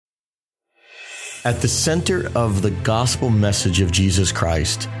At the center of the gospel message of Jesus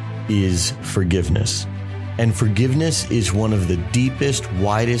Christ is forgiveness. And forgiveness is one of the deepest,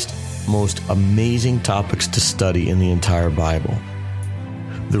 widest, most amazing topics to study in the entire Bible.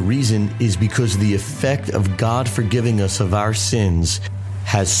 The reason is because the effect of God forgiving us of our sins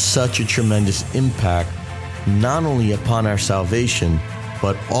has such a tremendous impact, not only upon our salvation,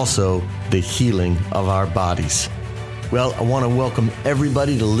 but also the healing of our bodies. Well, I want to welcome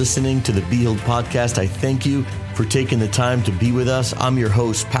everybody to listening to the Be Healed podcast. I thank you for taking the time to be with us. I'm your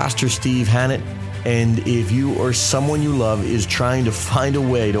host, Pastor Steve Hannett. And if you or someone you love is trying to find a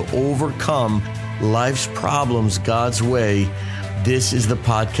way to overcome life's problems God's way, this is the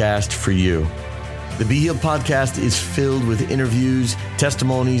podcast for you. The Be Healed podcast is filled with interviews,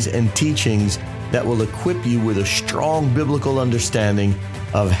 testimonies, and teachings that will equip you with a strong biblical understanding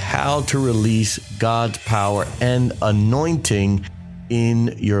of how to release God's power and anointing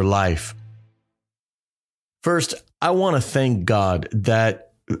in your life. First, I want to thank God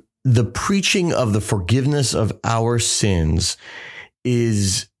that the preaching of the forgiveness of our sins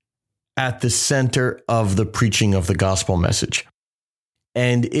is at the center of the preaching of the gospel message.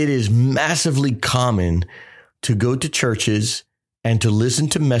 And it is massively common to go to churches and to listen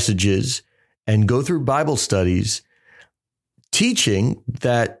to messages and go through Bible studies teaching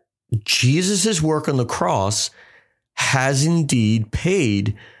that Jesus' work on the cross has indeed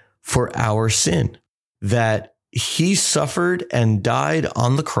paid for our sin, that he suffered and died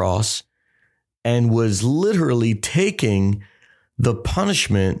on the cross and was literally taking the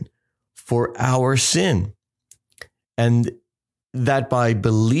punishment for our sin. And that by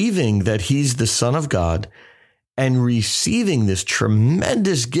believing that he's the Son of God and receiving this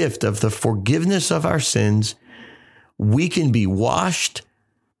tremendous gift of the forgiveness of our sins, we can be washed,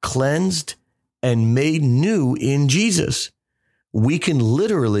 cleansed, and made new in Jesus. We can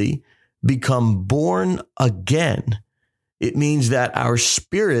literally become born again. It means that our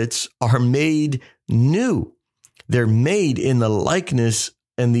spirits are made new. They're made in the likeness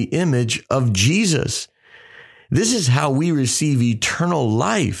and the image of Jesus. This is how we receive eternal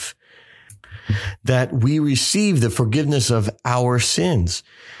life, that we receive the forgiveness of our sins.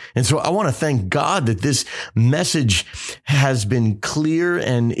 And so I want to thank God that this message has been clear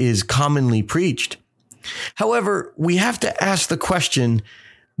and is commonly preached. However, we have to ask the question,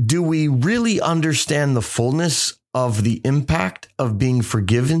 do we really understand the fullness of the impact of being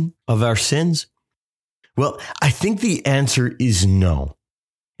forgiven of our sins? Well, I think the answer is no.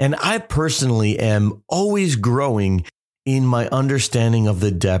 And I personally am always growing in my understanding of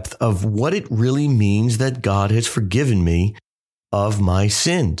the depth of what it really means that God has forgiven me of my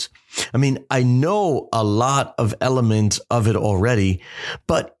sins. I mean, I know a lot of elements of it already,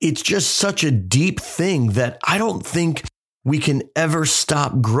 but it's just such a deep thing that I don't think we can ever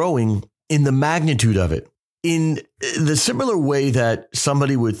stop growing in the magnitude of it. In the similar way that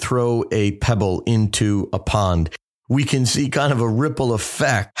somebody would throw a pebble into a pond, we can see kind of a ripple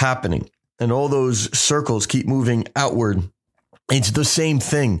effect happening, and all those circles keep moving outward. It's the same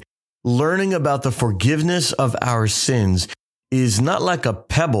thing. Learning about the forgiveness of our sins is not like a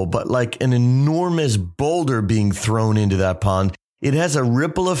pebble, but like an enormous boulder being thrown into that pond. It has a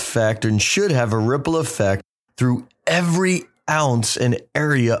ripple effect and should have a ripple effect through every ounce and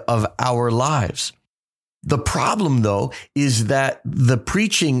area of our lives. The problem, though, is that the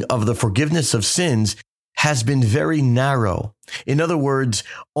preaching of the forgiveness of sins has been very narrow. In other words,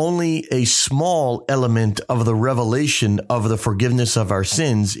 only a small element of the revelation of the forgiveness of our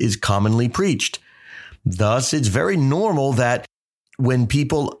sins is commonly preached. Thus, it's very normal that when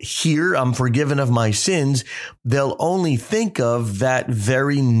people hear I'm forgiven of my sins, they'll only think of that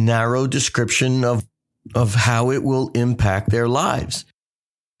very narrow description of how it will impact their lives.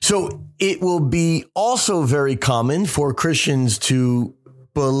 So it will be also very common for Christians to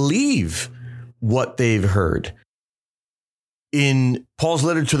believe what they've heard. In Paul's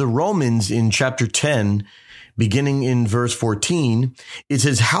letter to the Romans in chapter 10, beginning in verse 14, it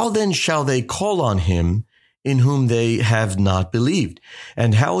says, "How then shall they call on him in whom they have not believed?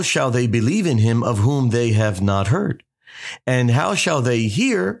 And how shall they believe in him of whom they have not heard? And how shall they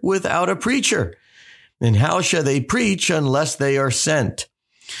hear without a preacher? And how shall they preach unless they are sent?"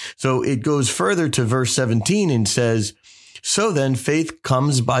 So it goes further to verse 17 and says, "So then faith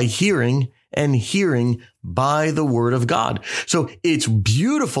comes by hearing, and hearing by the word of God." So it's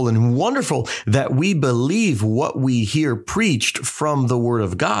beautiful and wonderful that we believe what we hear preached from the word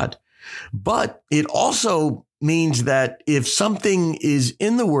of God. But it also means that if something is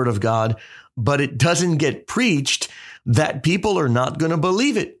in the word of God, but it doesn't get preached, that people are not going to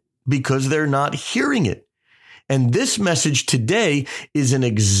believe it because they're not hearing it. And this message today is an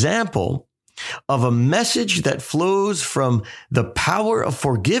example of a message that flows from the power of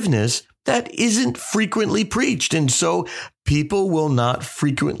forgiveness that isn't frequently preached. And so people will not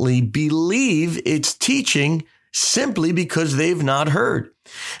frequently believe its teaching simply because they've not heard.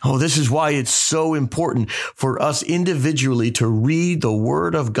 Oh, this is why it's so important for us individually to read the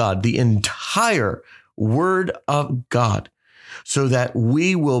Word of God, the entire Word of God, so that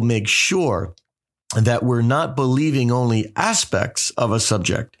we will make sure that we're not believing only aspects of a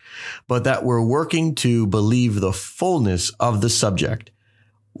subject, but that we're working to believe the fullness of the subject.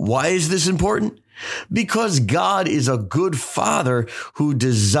 Why is this important? Because God is a good Father who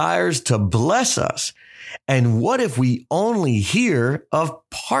desires to bless us. And what if we only hear of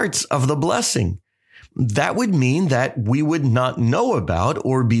parts of the blessing? That would mean that we would not know about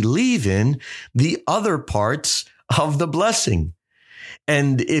or believe in the other parts of the blessing.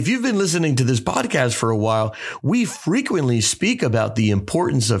 And if you've been listening to this podcast for a while, we frequently speak about the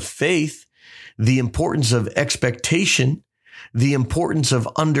importance of faith, the importance of expectation, the importance of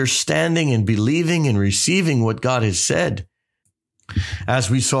understanding and believing and receiving what God has said. As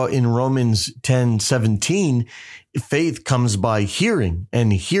we saw in Romans 10:17, faith comes by hearing,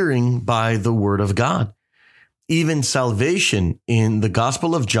 and hearing by the word of God. Even salvation in the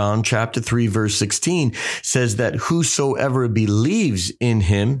Gospel of John, chapter 3, verse 16, says that whosoever believes in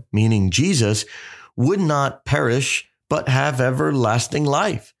him, meaning Jesus, would not perish, but have everlasting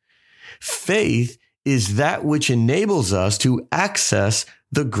life. Faith is that which enables us to access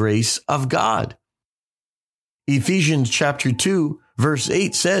the grace of God. Ephesians chapter 2, verse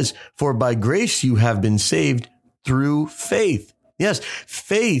 8 says, "For by grace you have been saved through faith." Yes,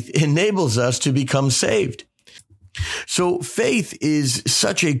 faith enables us to become saved. So faith is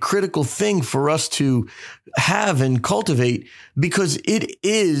such a critical thing for us to have and cultivate because it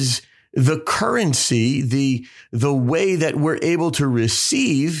is the currency, the way that we're able to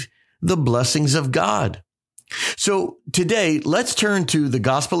receive the blessings of God. So today, let's turn to the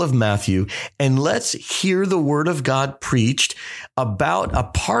Gospel of Matthew and let's hear the word of God preached about a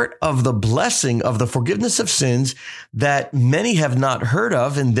part of the blessing of the forgiveness of sins that many have not heard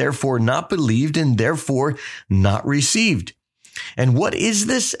of and therefore not believed and therefore not received. And what is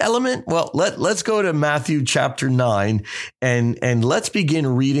this element? Well, let's go to Matthew chapter 9 and let's begin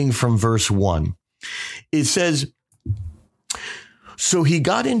reading from verse 1. It says, "So he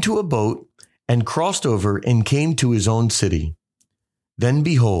got into a boat and crossed over and came to his own city. Then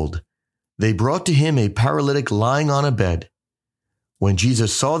behold, they brought to him a paralytic lying on a bed. When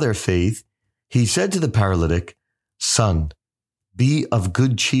Jesus saw their faith, he said to the paralytic, 'Son, be of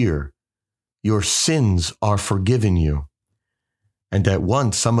good cheer. Your sins are forgiven you.' And at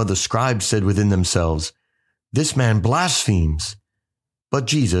once some of the scribes said within themselves, 'This man blasphemes.' But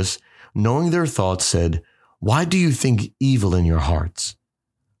Jesus, knowing their thoughts, said, 'Why do you think evil in your hearts?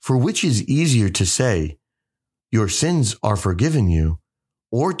 For which is easier to say, your sins are forgiven you,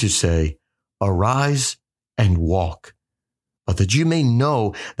 or to say, arise and walk? But that you may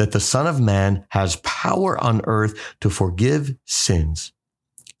know that the Son of Man has power on earth to forgive sins.'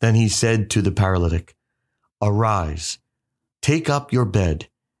 Then he said to the paralytic, 'Arise, take up your bed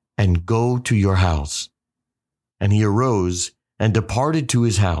and go to your house.' And he arose and departed to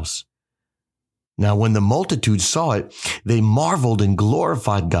his house. Now, when the multitude saw it, they marveled and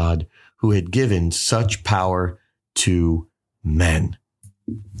glorified God who had given such power to men."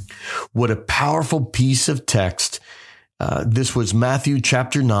 What a powerful piece of text. This was Matthew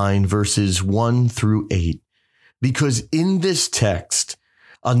chapter 9, verses 1 through 8. Because in this text,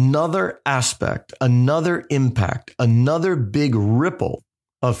 another aspect, another impact, another big ripple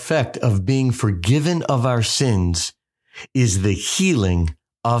effect of being forgiven of our sins is the healing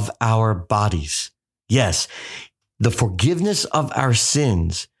of our bodies. Yes, the forgiveness of our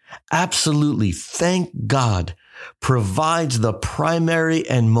sins, absolutely, thank God, provides the primary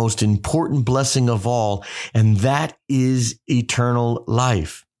and most important blessing of all, and that is eternal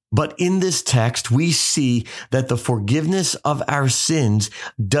life. But in this text, we see that the forgiveness of our sins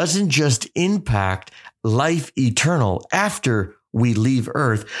doesn't just impact life eternal after we leave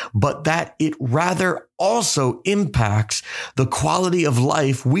earth, but that it rather also impacts the quality of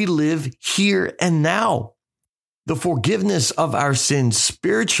life we live here and now. The forgiveness of our sins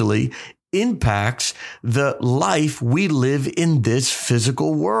spiritually impacts the life we live in this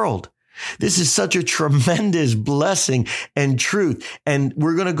physical world. This is such a tremendous blessing and truth. And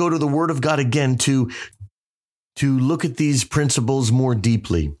we're going to go to the Word of God again to look at these principles more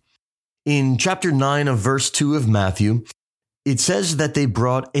deeply. In chapter 9 of verse 2 of Matthew, it says that they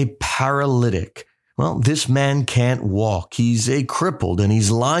brought a paralytic. Well, this man can't walk. He's a crippled and he's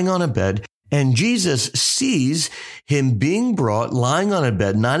lying on a bed. And Jesus sees him being brought, lying on a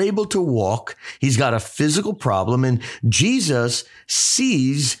bed, not able to walk. He's got a physical problem, and Jesus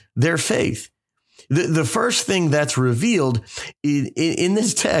sees their faith. The first thing that's revealed in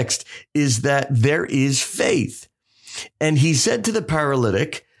this text is that there is faith. And he said to the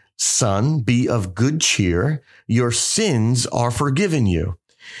paralytic, "Son, be of good cheer. Your sins are forgiven you."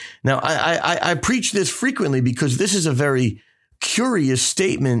 Now, I preach this frequently because this is a very curious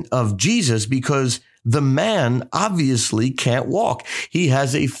statement of Jesus, because the man obviously can't walk. He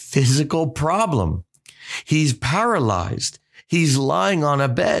has a physical problem. He's paralyzed. He's lying on a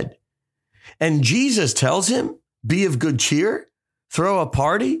bed. And Jesus tells him, be of good cheer, throw a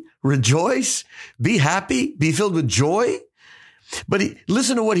party, rejoice, be happy, be filled with joy. But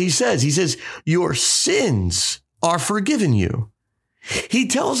listen to what he says. He says, your sins are forgiven you. He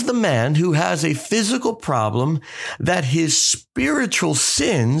tells the man who has a physical problem that his spiritual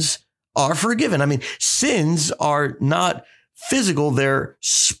sins are forgiven. I mean, sins are not physical, they're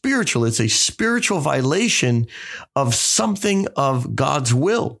spiritual. It's a spiritual violation of something of God's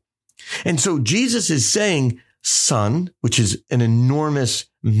will. And so Jesus is saying, son, which is an enormous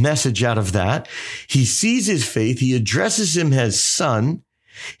message out of that. He sees his faith. He addresses him as son.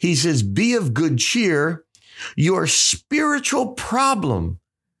 He says, be of good cheer. Your spiritual problem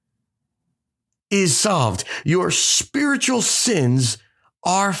is solved. Your spiritual sins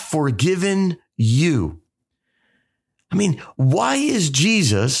are forgiven you. I mean, why is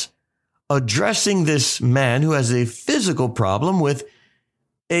Jesus addressing this man who has a physical problem with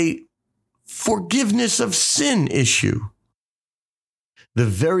a forgiveness of sin issue? The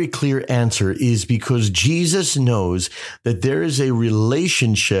very clear answer is because Jesus knows that there is a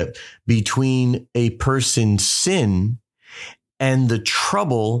relationship between a person's sin and the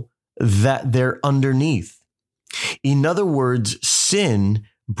trouble that they're underneath. In other words, sin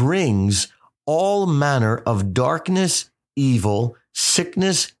brings all manner of darkness, evil,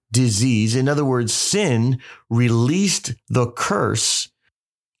 sickness, disease. In other words, sin released the curse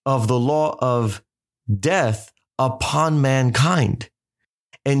of the law of death upon mankind.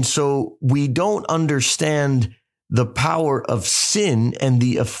 And so we don't understand the power of sin and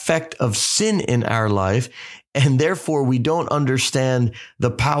the effect of sin in our life. And therefore, we don't understand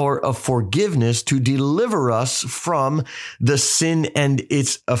the power of forgiveness to deliver us from the sin and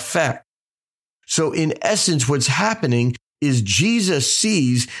its effect. So in essence, what's happening is Jesus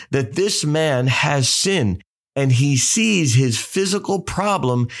sees that this man has sin, and he sees his physical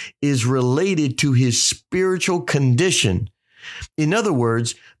problem is related to his spiritual condition. In other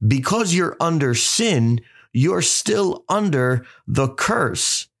words, because you're under sin, you're still under the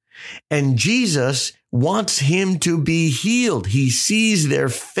curse. And Jesus wants him to be healed. He sees their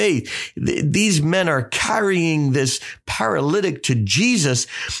faith. These men are carrying this paralytic to Jesus,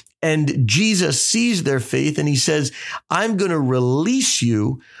 and Jesus sees their faith, and he says, I'm going to release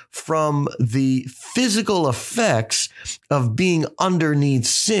you from the physical effects of being underneath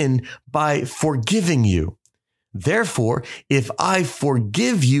sin by forgiving you. Therefore, if I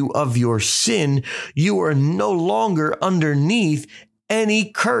forgive you of your sin, you are no longer underneath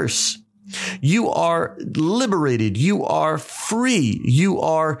any curse. You are liberated. You are free. You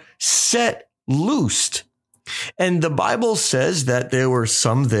are set loosed. And the Bible says that there were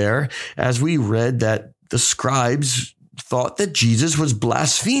some there, as we read, that the scribes thought that Jesus was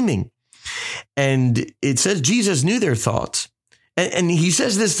blaspheming. And it says Jesus knew their thoughts. And he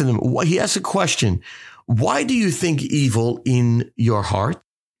says this to them. He asks a question. Why do you think evil in your heart?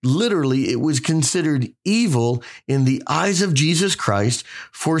 Literally, it was considered evil in the eyes of Jesus Christ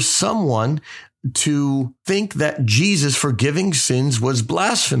for someone to think that Jesus forgiving sins was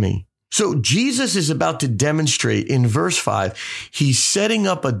blasphemy. So Jesus is about to demonstrate in verse 5, he's setting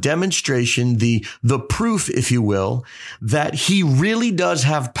up a demonstration, the proof, if you will, that he really does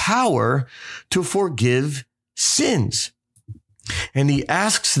have power to forgive sins. And he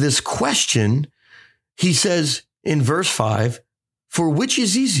asks this question. He says in verse 5, for which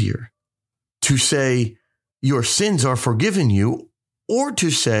is easier, to say your sins are forgiven you, or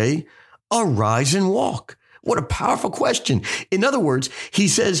to say arise and walk? What a powerful question. In other words, he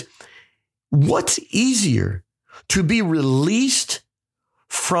says, what's easier, to be released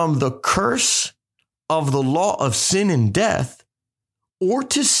from the curse of the law of sin and death, or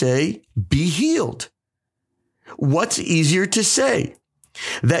to say be healed? What's easier to say?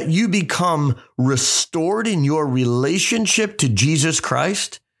 That you become restored in your relationship to Jesus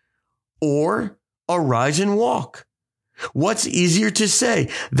Christ, or arise and walk? What's easier to say?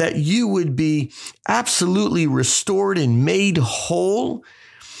 That you would be absolutely restored and made whole,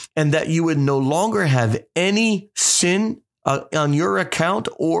 and that you would no longer have any sin on your account,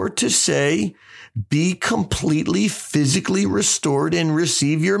 or to say, be completely physically restored and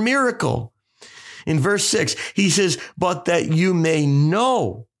receive your miracle. In verse 6, he says, but that you may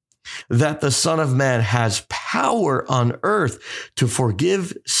know that the Son of Man has power on earth to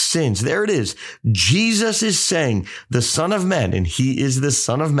forgive sins. There it is. Jesus is saying the Son of Man, and he is the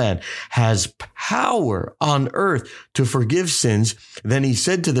Son of Man, has power on earth to forgive sins. Then he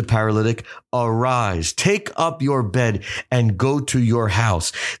said to the paralytic, arise, take up your bed and go to your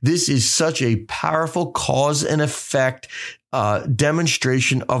house. This is such a powerful cause and effect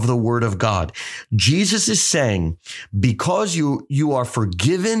demonstration of the word of God. Jesus is saying, because you are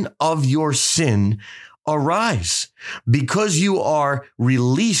forgiven of your sin, arise. Because you are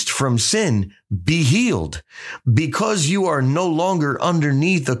released from sin, be healed. Because you are no longer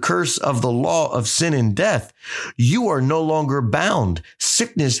underneath the curse of the law of sin and death, you are no longer bound.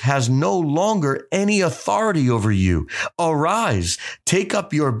 Sickness has no longer any authority over you. Arise, take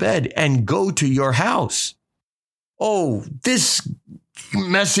up your bed and go to your house. Oh, this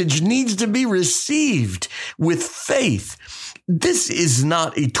message needs to be received with faith. This is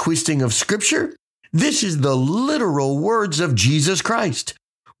not a twisting of scripture. This is the literal words of Jesus Christ.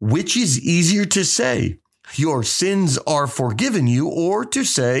 Which is easier to say, your sins are forgiven you, or to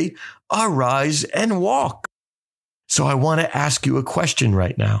say, arise and walk? So I want to ask you a question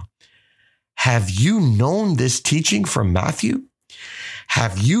right now. Have you known this teaching from Matthew?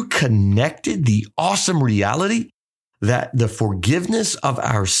 Have you connected the awesome reality that the forgiveness of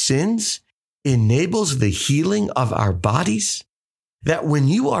our sins enables the healing of our bodies? That when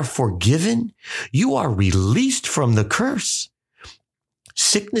you are forgiven, you are released from the curse.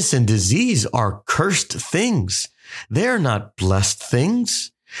 Sickness and disease are cursed things. They are not blessed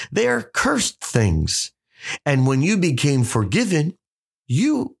things. They are cursed things. And when you became forgiven,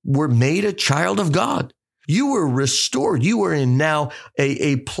 you were made a child of God. You were restored. You were in now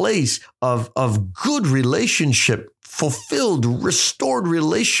a place of good relationship, fulfilled, restored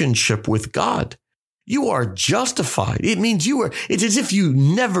relationship with God. You are justified. It means it's as if you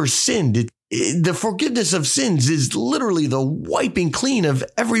never sinned. The forgiveness of sins is literally the wiping clean of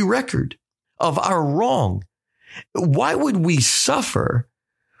every record of our wrong. Why would we suffer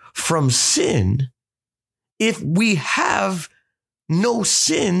from sin if we have no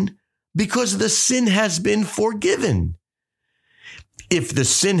sin, because the sin has been forgiven? If the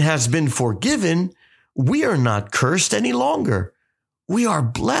sin has been forgiven, we are not cursed any longer. We are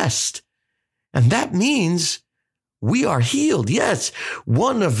blessed. And that means we are healed. Yes,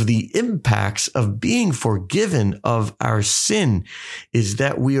 one of the impacts of being forgiven of our sin is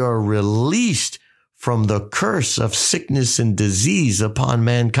that we are released from the curse of sickness and disease upon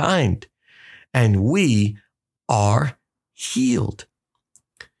mankind, and we are healed.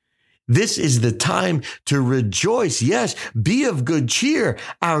 This is the time to rejoice. Yes, be of good cheer.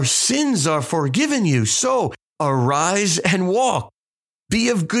 Our sins are forgiven you. So arise and walk. Be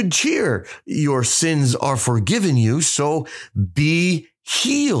of good cheer. Your sins are forgiven you. So be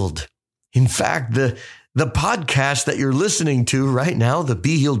healed. In fact, the podcast that you're listening to right now, the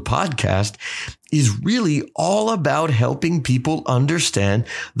Be Healed podcast, is really all about helping people understand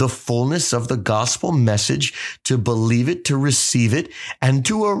the fullness of the gospel message, to believe it, to receive it, and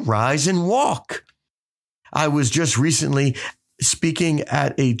to arise and walk. I was just recently speaking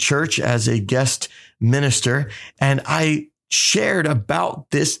at a church as a guest minister, and I shared about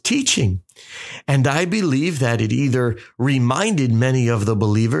this teaching. And I believe that it either reminded many of the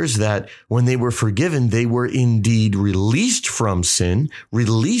believers that when they were forgiven, they were indeed released from sin,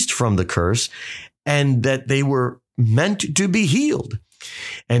 released from the curse, and that they were meant to be healed.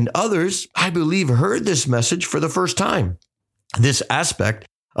 And others, I believe, heard this message for the first time, this aspect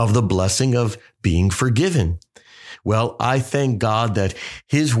of the blessing of being forgiven. Well, I thank God that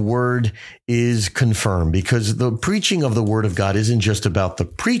his word is confirmed, because the preaching of the word of God isn't just about the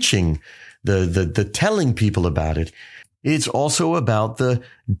preaching, the telling people about it. It's also about the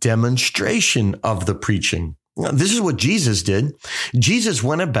demonstration of the preaching. Now, this is what Jesus did. Jesus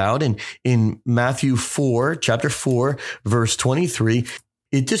went about in Matthew 4, chapter 4, verse 23.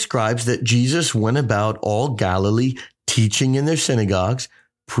 It describes that Jesus went about all Galilee, teaching in their synagogues,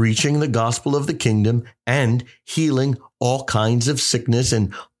 preaching the gospel of the kingdom, and healing all kinds of sickness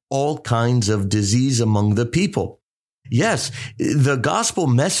and all kinds of disease among the people. Yes, the gospel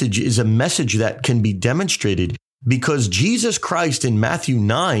message is a message that can be demonstrated, because Jesus Christ in Matthew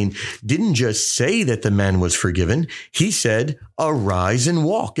 9 didn't just say that the man was forgiven. He said, arise and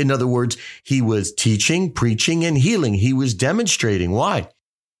walk. In other words, he was teaching, preaching, and healing. He was demonstrating. Why?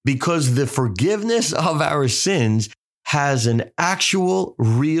 Because the forgiveness of our sins has an actual,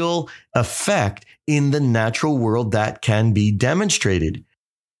 real effect in the natural world that can be demonstrated.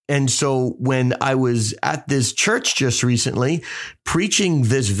 And so when I was at this church just recently preaching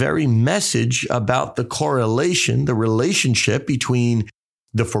this very message about the correlation, the relationship between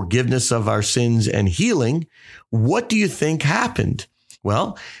the forgiveness of our sins and healing, what do you think happened?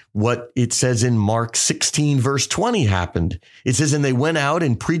 Well, what it says in Mark 16, verse 20 happened. It says, and they went out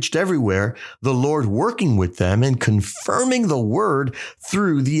and preached everywhere, the Lord working with them and confirming the word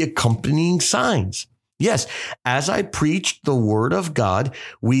through the accompanying signs. Yes, as I preached the word of God,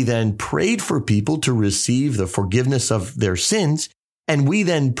 we then prayed for people to receive the forgiveness of their sins, and we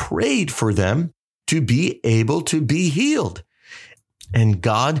then prayed for them to be able to be healed. And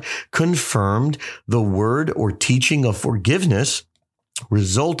God confirmed the word or teaching of forgiveness,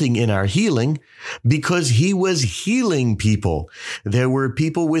 resulting in our healing, because he was healing people. There were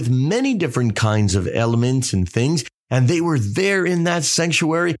people with many different kinds of ailments and things, and they were there in that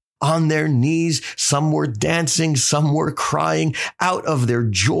sanctuary on their knees. Some were dancing, some were crying out of their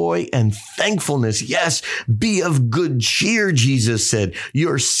joy and thankfulness. Yes, be of good cheer, Jesus said.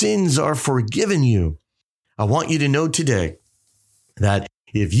 Your sins are forgiven you. I want you to know today that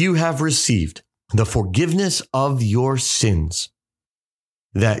if you have received the forgiveness of your sins,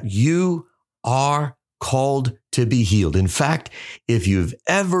 that you are called to be healed. In fact, if you've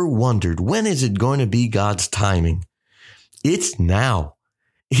ever wondered, when is it going to be God's timing? It's now.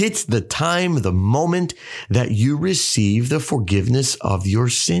 It's the time, the moment that you receive the forgiveness of your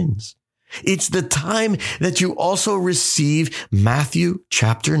sins. It's the time that you also receive Matthew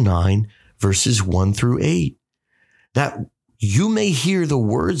chapter 9, verses 1 through 8, that you may hear the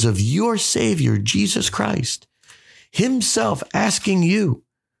words of your Savior, Jesus Christ, himself asking you,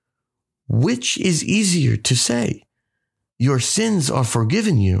 which is easier to say, your sins are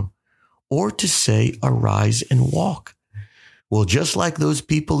forgiven you, or to say, arise and walk? Well, just like those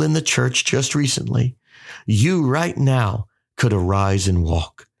people in the church just recently, you right now could arise and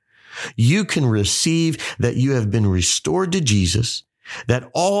walk. You can receive that you have been restored to Jesus, that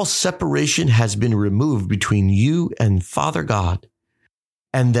all separation has been removed between you and Father God,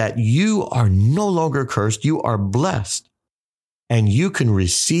 and that you are no longer cursed, you are blessed, and you can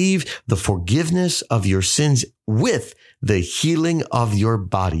receive the forgiveness of your sins with the healing of your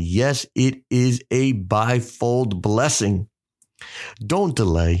body. Yes, it is a bifold blessing. Don't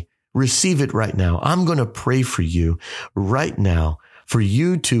delay. Receive it right now. I'm going to pray for you right now, for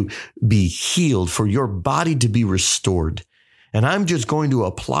you to be healed, for your body to be restored. And I'm just going to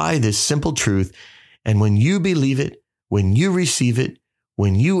apply this simple truth. And when you believe it, when you receive it,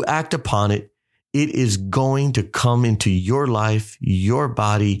 when you act upon it, it is going to come into your life, your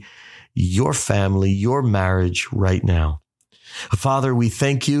body, your family, your marriage right now. Father, we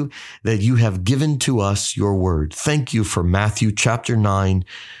thank you that you have given to us your word. Thank you for Matthew chapter 9,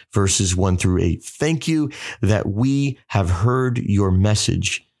 verses 1 through 8. Thank you that we have heard your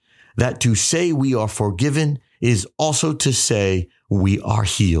message, that to say we are forgiven is also to say we are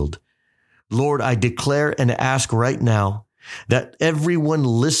healed. Lord, I declare and ask right now that everyone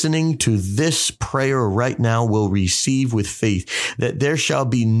listening to this prayer right now will receive with faith, that there shall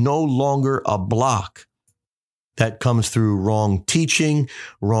be no longer a block that comes through wrong teaching,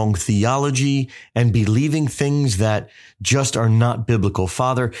 wrong theology, and believing things that just are not biblical.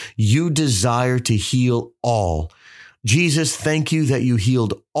 Father, you desire to heal all. Jesus, thank you that you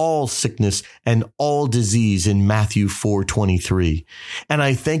healed all sickness and all disease in Matthew 4:23. And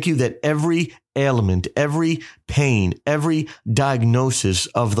I thank you that every ailment, every pain, every diagnosis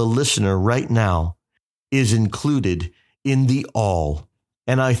of the listener right now is included in the all.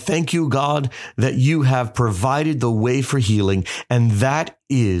 And I thank you, God, that you have provided the way for healing, and that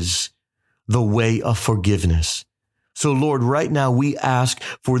is the way of forgiveness. So, Lord, right now we ask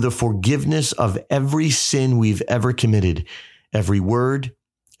for the forgiveness of every sin we've ever committed, every word,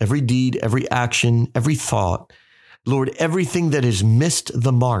 every deed, every action, every thought. Lord, everything that has missed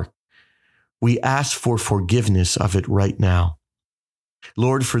the mark, we ask for forgiveness of it right now.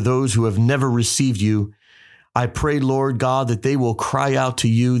 Lord, for those who have never received you, I pray, Lord God, that they will cry out to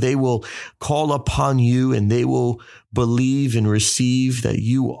you, they will call upon you, and they will believe and receive that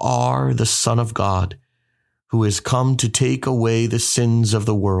you are the Son of God who has come to take away the sins of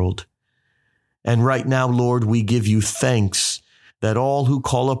the world. And right now, Lord, we give you thanks that all who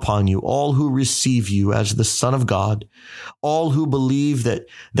call upon you, all who receive you as the Son of God, all who believe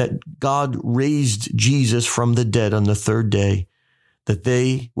that God raised Jesus from the dead on the third day, that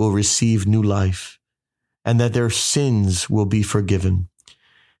they will receive new life, and that their sins will be forgiven.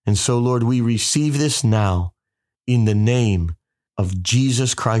 And so, Lord, we receive this now in the name of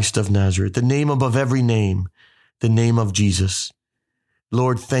Jesus Christ of Nazareth, the name above every name, the name of Jesus.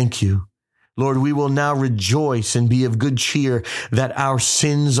 Lord, thank you. Lord, we will now rejoice and be of good cheer that our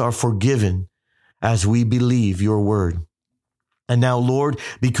sins are forgiven as we believe your word. And now, Lord,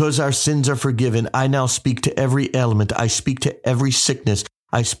 because our sins are forgiven, I now speak to every ailment. I speak to every sickness.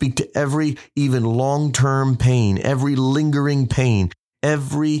 I speak to every even long-term pain, every lingering pain,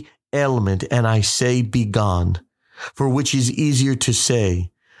 every ailment, and I say, be gone. For which is easier to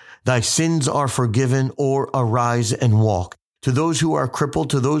say, thy sins are forgiven, or arise and walk. To those who are crippled,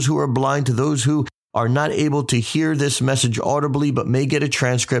 to those who are blind, to those who are not able to hear this message audibly but may get a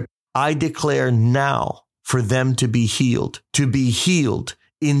transcript, I declare now for them to be healed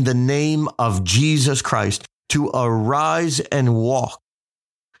in the name of Jesus Christ, to arise and walk.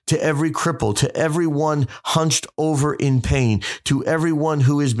 To every cripple, to everyone hunched over in pain, to everyone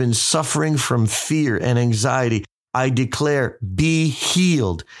who has been suffering from fear and anxiety, I declare, be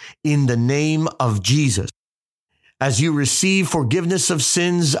healed in the name of Jesus. As you receive forgiveness of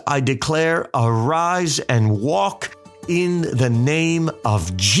sins, I declare, arise and walk in the name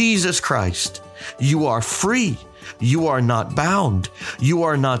of Jesus Christ. You are free. You are not bound. You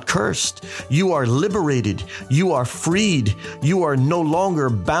are not cursed. You are liberated. You are freed. You are no longer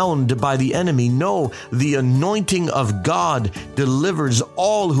bound by the enemy. No, the anointing of God delivers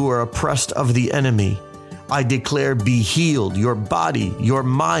all who are oppressed of the enemy. I declare, be healed, your body, your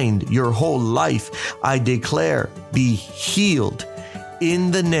mind, your whole life. I declare, be healed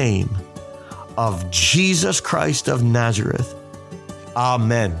in the name of Jesus Christ of Nazareth.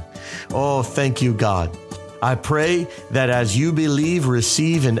 Amen. Oh, thank you, God. I pray that as you believe,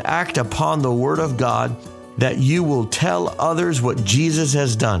 receive, and act upon the word of God, that you will tell others what Jesus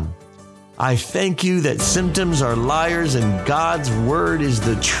has done. I thank you that symptoms are liars and God's word is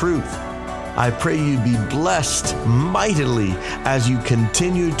the truth. I pray you be blessed mightily as you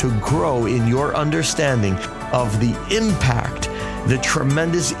continue to grow in your understanding of the impact, the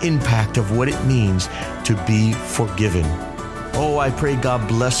tremendous impact of what it means to be forgiven. Oh, I pray God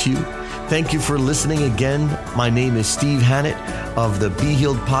bless you. Thank you for listening again. My name is Steve Hannett of the Be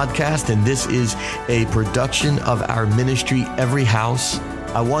Healed podcast, and this is a production of our ministry, Every House.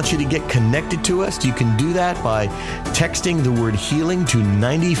 I want you to get connected to us. You can do that by texting the word healing to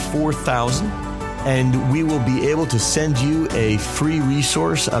 94,000, and we will be able to send you a free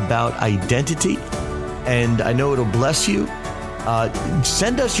resource about identity, and I know it'll bless you.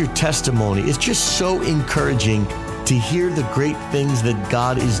 Send us your testimony. It's just so encouraging to hear the great things that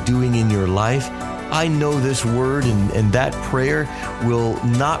God is doing in your life. I know this word and that prayer will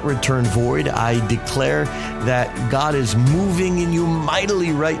not return void. I declare that God is moving in you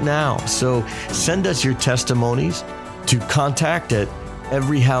mightily right now. So send us your testimonies to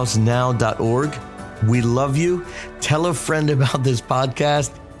contact@everyhousenow.org. We love you. Tell a friend about this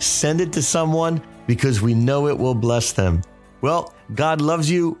podcast. Send it to someone because we know it will bless them. Well, God loves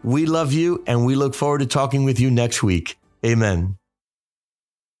you, we love you, and we look forward to talking with you next week. Amen.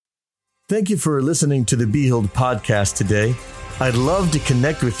 Thank you for listening to the Be Healed podcast today. I'd love to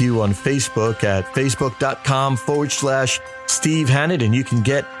connect with you on Facebook at facebook.com/Steve Hannett, and you can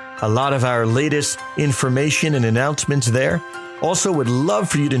get a lot of our latest information and announcements there. Also, would love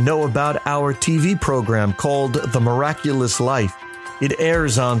for you to know about our TV program called The Miraculous Life. It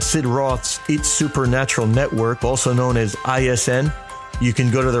airs on Sid Roth's It's Supernatural Network, also known as ISN. You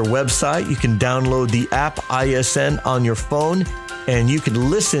can go to their website. You can download the app ISN on your phone, and you can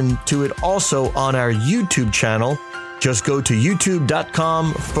listen to it also on our YouTube channel. Just go to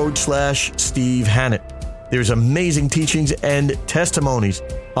youtube.com/Steve Hannett. There's amazing teachings and testimonies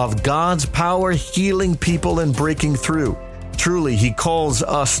of God's power healing people and breaking through. Truly, He calls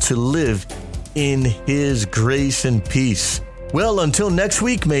us to live in His grace and peace. Well, until next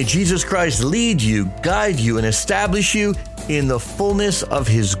week, may Jesus Christ lead you, guide you, and establish you in the fullness of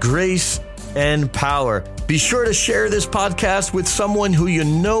His grace and power. Be sure to share this podcast with someone who you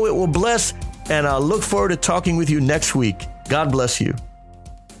know it will bless, and I'll look forward to talking with you next week. God bless you.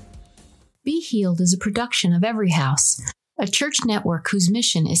 Be Healed is a production of Every House, a church network whose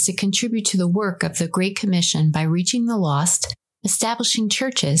mission is to contribute to the work of the Great Commission by reaching the lost, establishing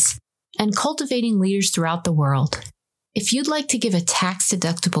churches, and cultivating leaders throughout the world. If you'd like to give a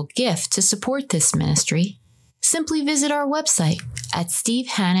tax-deductible gift to support this ministry, simply visit our website at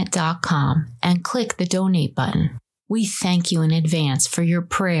stevehannett.com and click the donate button. We thank you in advance for your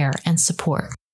prayer and support.